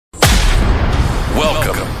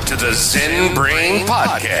to the Zen Brain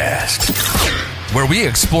Podcast, where we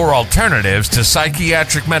explore alternatives to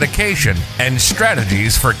psychiatric medication and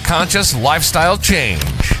strategies for conscious lifestyle change.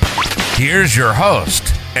 Here's your host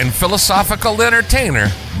and philosophical entertainer,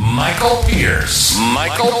 Michael Pierce.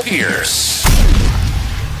 Michael Pierce.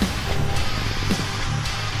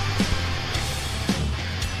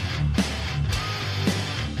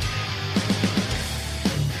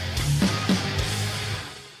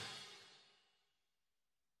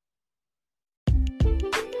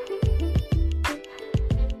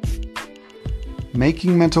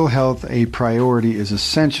 Making mental health a priority is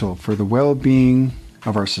essential for the well-being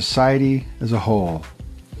of our society as a whole.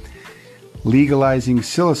 Legalizing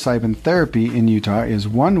psilocybin therapy in Utah is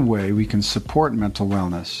one way we can support mental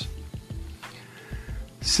wellness.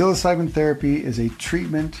 Psilocybin therapy is a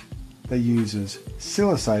treatment that uses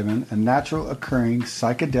psilocybin, a natural occurring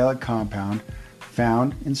psychedelic compound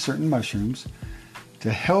found in certain mushrooms,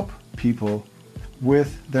 to help people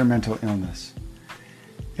with their mental illness.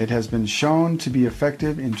 It has been shown to be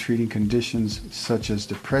effective in treating conditions such as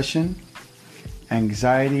depression,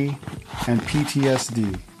 anxiety, and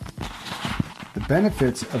PTSD. The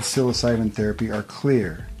benefits of psilocybin therapy are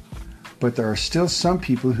clear, but there are still some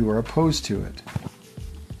people who are opposed to it.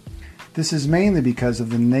 This is mainly because of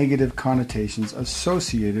the negative connotations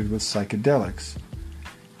associated with psychedelics.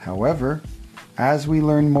 However, as we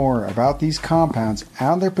learn more about these compounds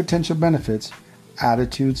and their potential benefits,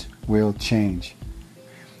 attitudes will change.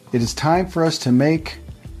 It is time for us to make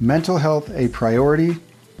mental health a priority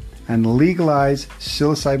and legalize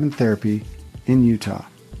psilocybin therapy in Utah.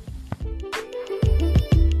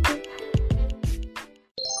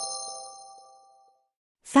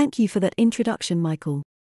 Thank you for that introduction, Michael.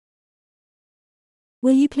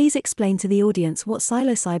 Will you please explain to the audience what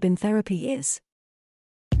psilocybin therapy is?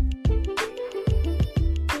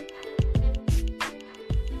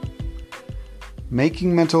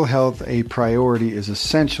 Making mental health a priority is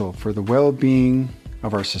essential for the well-being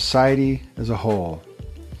of our society as a whole.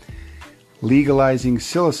 Legalizing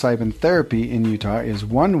psilocybin therapy in Utah is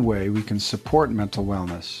one way we can support mental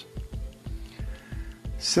wellness.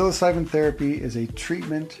 Psilocybin therapy is a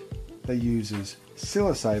treatment that uses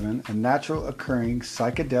psilocybin, a natural occurring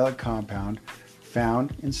psychedelic compound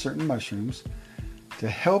found in certain mushrooms, to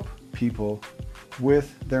help people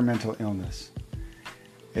with their mental illness.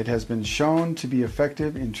 It has been shown to be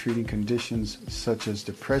effective in treating conditions such as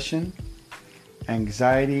depression,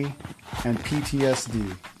 anxiety, and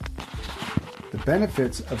PTSD. The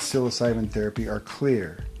benefits of psilocybin therapy are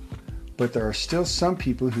clear, but there are still some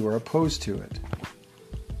people who are opposed to it.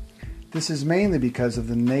 This is mainly because of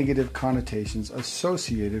the negative connotations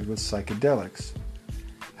associated with psychedelics.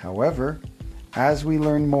 However, as we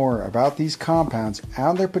learn more about these compounds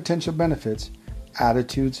and their potential benefits,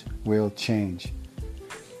 attitudes will change.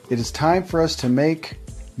 It is time for us to make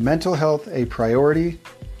mental health a priority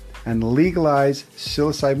and legalize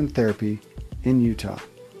psilocybin therapy in Utah.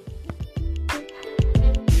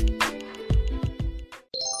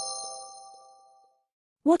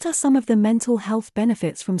 What are some of the mental health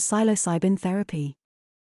benefits from psilocybin therapy?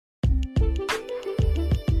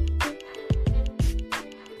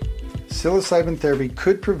 Psilocybin therapy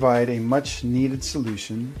could provide a much-needed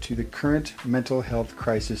solution to the current mental health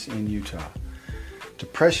crisis in Utah.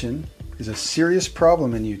 Depression is a serious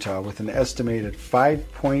problem in Utah, with an estimated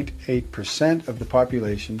 5.8% of the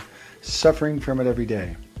population suffering from it every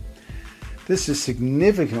day. This is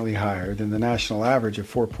significantly higher than the national average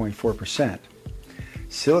of 4.4%.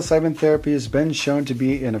 Psilocybin therapy has been shown to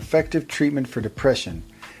be an effective treatment for depression,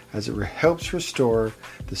 as it helps restore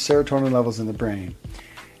the serotonin levels in the brain.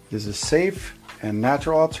 It is a safe and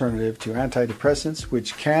natural alternative to antidepressants,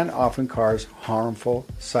 which can often cause harmful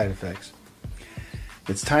side effects.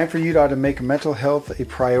 It's time for Utah to make mental health a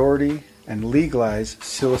priority and legalize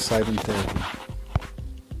psilocybin therapy.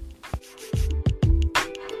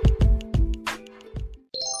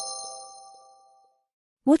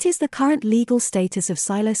 What is the current legal status of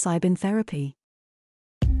psilocybin therapy?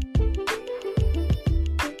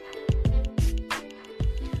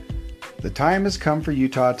 The time has come for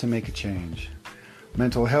Utah to make a change.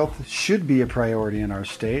 Mental health should be a priority in our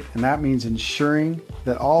state, and that means ensuring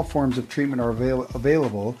that all forms of treatment are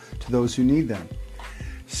available to those who need them.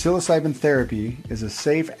 Psilocybin therapy is a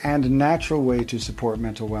safe and natural way to support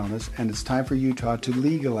mental wellness, and it's time for Utah to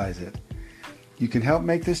legalize it. You can help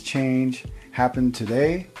make this change happen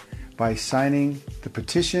today by signing the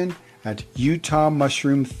petition at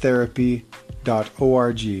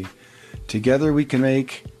utahmushroomtherapy.org. Together we can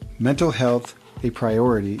make mental health a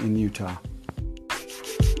priority in Utah.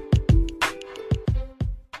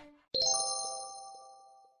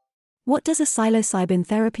 What does a psilocybin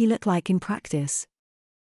therapy look like in practice?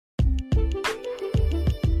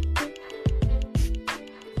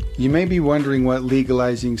 You may be wondering what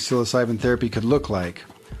legalizing psilocybin therapy could look like.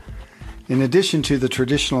 In addition to the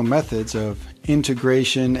traditional methods of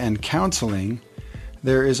integration and counseling,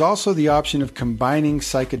 there is also the option of combining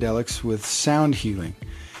psychedelics with sound healing.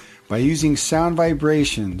 By using sound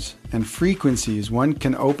vibrations and frequencies, one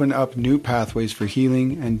can open up new pathways for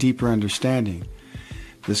healing and deeper understanding.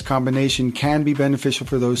 This combination can be beneficial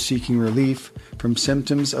for those seeking relief from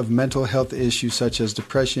symptoms of mental health issues such as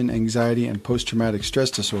depression, anxiety, and post-traumatic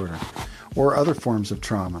stress disorder, or other forms of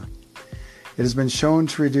trauma. It has been shown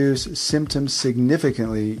to reduce symptoms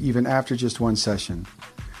significantly even after just one session.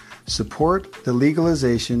 Support the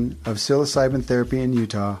legalization of psilocybin therapy in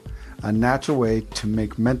Utah, a natural way to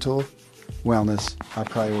make mental wellness a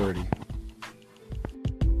priority.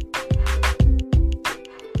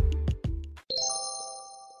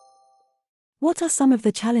 What are some of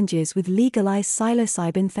the challenges with legalized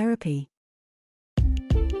psilocybin therapy?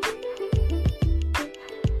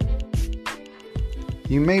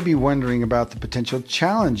 You may be wondering about the potential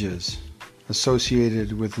challenges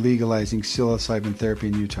associated with legalizing psilocybin therapy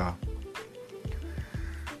in Utah.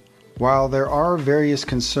 While there are various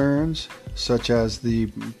concerns, such as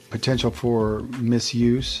the potential for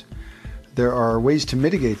misuse, there are ways to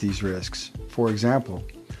mitigate these risks. For example,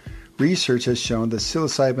 research has shown that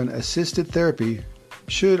psilocybin-assisted therapy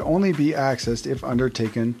should only be accessed if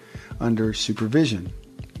undertaken under supervision.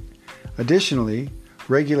 Additionally,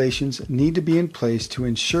 regulations need to be in place to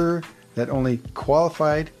ensure that only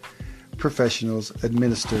qualified professionals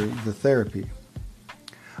administer the therapy.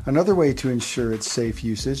 Another way to ensure its safe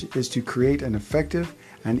usage is to create an effective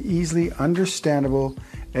and easily understandable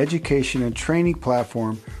education and training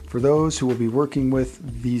platform for those who will be working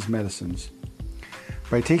with these medicines.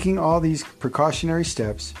 By taking all these precautionary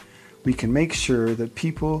steps, we can make sure that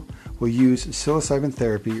people will use psilocybin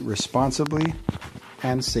therapy responsibly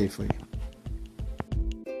and safely.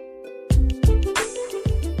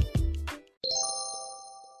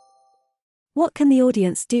 What can the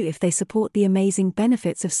audience do if they support the amazing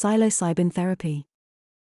benefits of psilocybin therapy?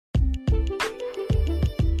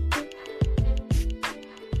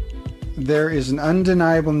 There is an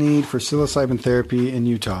undeniable need for psilocybin therapy in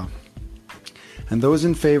Utah, and those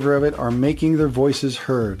in favor of it are making their voices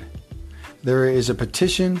heard. There is a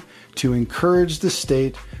petition to encourage the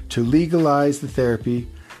state to legalize the therapy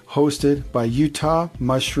hosted by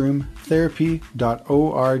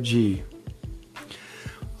utahmushroomtherapy.org.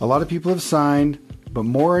 A lot of people have signed, but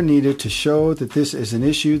more are needed to show that this is an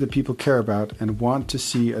issue that people care about and want to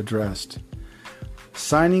see addressed.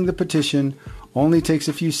 Signing the petition only takes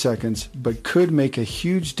a few seconds, but could make a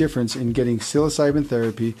huge difference in getting psilocybin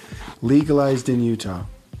therapy legalized in Utah.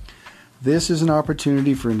 This is an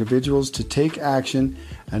opportunity for individuals to take action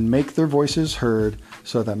and make their voices heard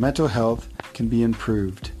so that mental health can be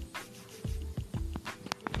improved.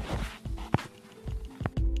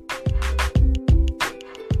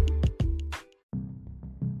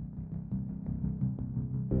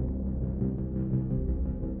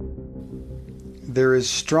 There is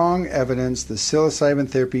strong evidence that psilocybin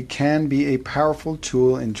therapy can be a powerful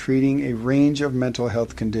tool in treating a range of mental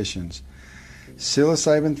health conditions.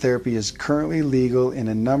 Psilocybin therapy is currently legal in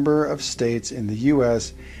a number of states in the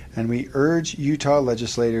U.S., and we urge Utah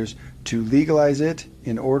legislators to legalize it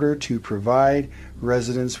in order to provide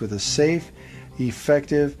residents with a safe,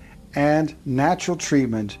 effective, and natural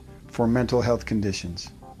treatment for mental health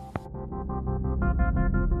conditions.